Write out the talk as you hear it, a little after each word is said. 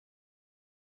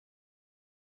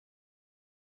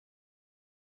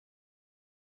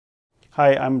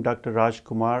Hi, I'm Dr. Raj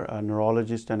Kumar, a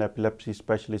neurologist and epilepsy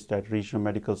specialist at Regional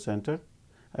Medical Center.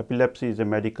 Epilepsy is a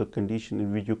medical condition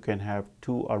in which you can have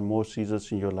 2 or more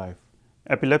seizures in your life.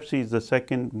 Epilepsy is the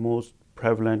second most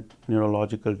prevalent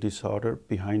neurological disorder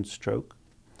behind stroke.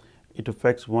 It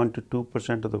affects 1 to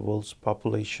 2% of the world's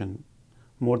population.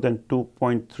 More than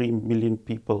 2.3 million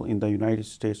people in the United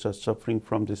States are suffering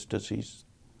from this disease.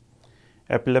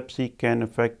 Epilepsy can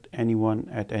affect anyone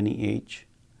at any age.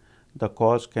 The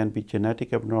cause can be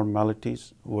genetic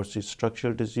abnormalities versus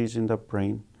structural disease in the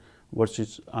brain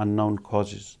versus unknown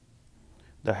causes.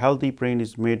 The healthy brain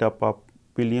is made up of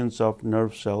billions of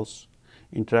nerve cells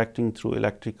interacting through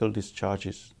electrical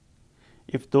discharges.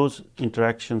 If those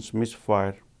interactions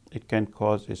misfire, it can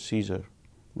cause a seizure,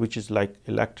 which is like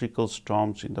electrical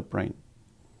storms in the brain.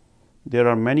 There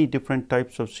are many different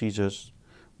types of seizures,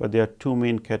 but there are 2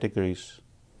 main categories.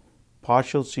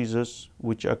 Partial seizures,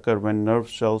 which occur when nerve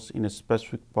cells in a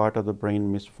specific part of the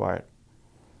brain misfire,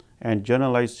 and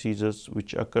generalized seizures,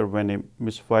 which occur when a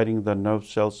misfiring the nerve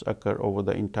cells occur over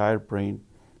the entire brain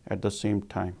at the same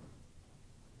time.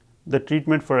 The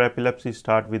treatment for epilepsy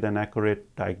starts with an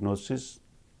accurate diagnosis.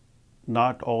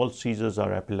 Not all seizures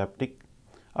are epileptic.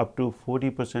 Up to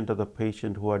 40% of the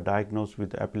patients who are diagnosed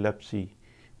with epilepsy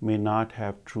may not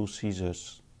have true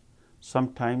seizures.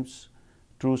 Sometimes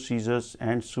true seizures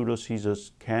and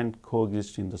pseudo-seizures can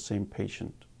coexist in the same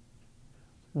patient.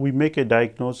 We make a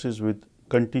diagnosis with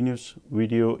continuous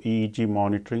video EEG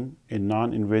monitoring, a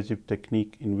non-invasive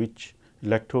technique in which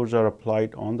electrodes are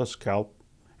applied on the scalp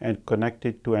and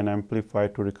connected to an amplifier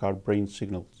to record brain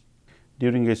signals.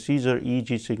 During a seizure,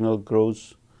 EEG signal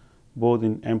grows both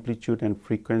in amplitude and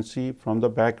frequency from the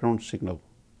background signal.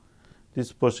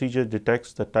 This procedure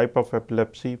detects the type of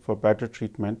epilepsy for better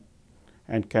treatment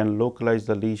and can localize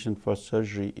the lesion for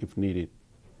surgery if needed.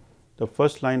 The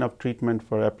first line of treatment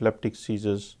for epileptic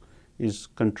seizures is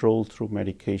control through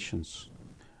medications.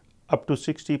 Up to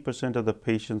 60% of the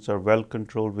patients are well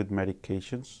controlled with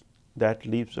medications. That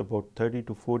leaves about 30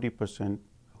 to 40%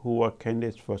 who are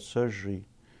candidates for surgery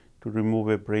to remove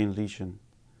a brain lesion.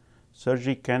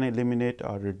 Surgery can eliminate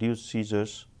or reduce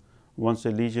seizures once a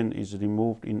lesion is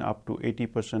removed in up to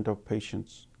 80% of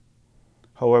patients.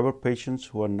 However, patients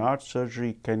who are not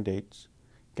surgery candidates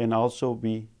can also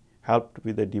be helped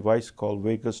with a device called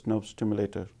vagus nerve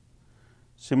stimulator.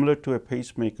 Similar to a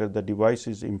pacemaker, the device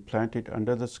is implanted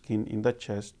under the skin in the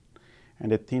chest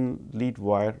and a thin lead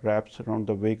wire wraps around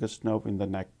the vagus nerve in the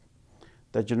neck.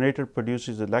 The generator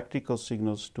produces electrical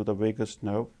signals to the vagus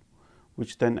nerve,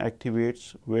 which then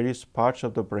activates various parts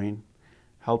of the brain,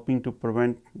 helping to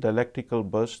prevent the electrical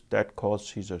bursts that cause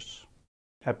seizures.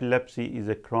 Epilepsy is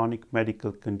a chronic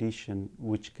medical condition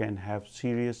which can have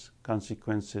serious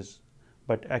consequences,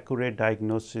 but accurate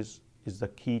diagnosis is the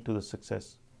key to the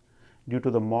success. Due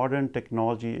to the modern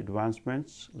technology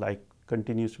advancements like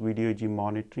continuous video EEG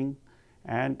monitoring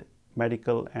and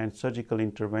medical and surgical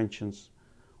interventions,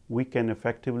 we can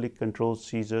effectively control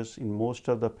seizures in most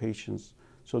of the patients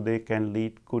so they can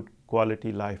lead good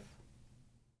quality life.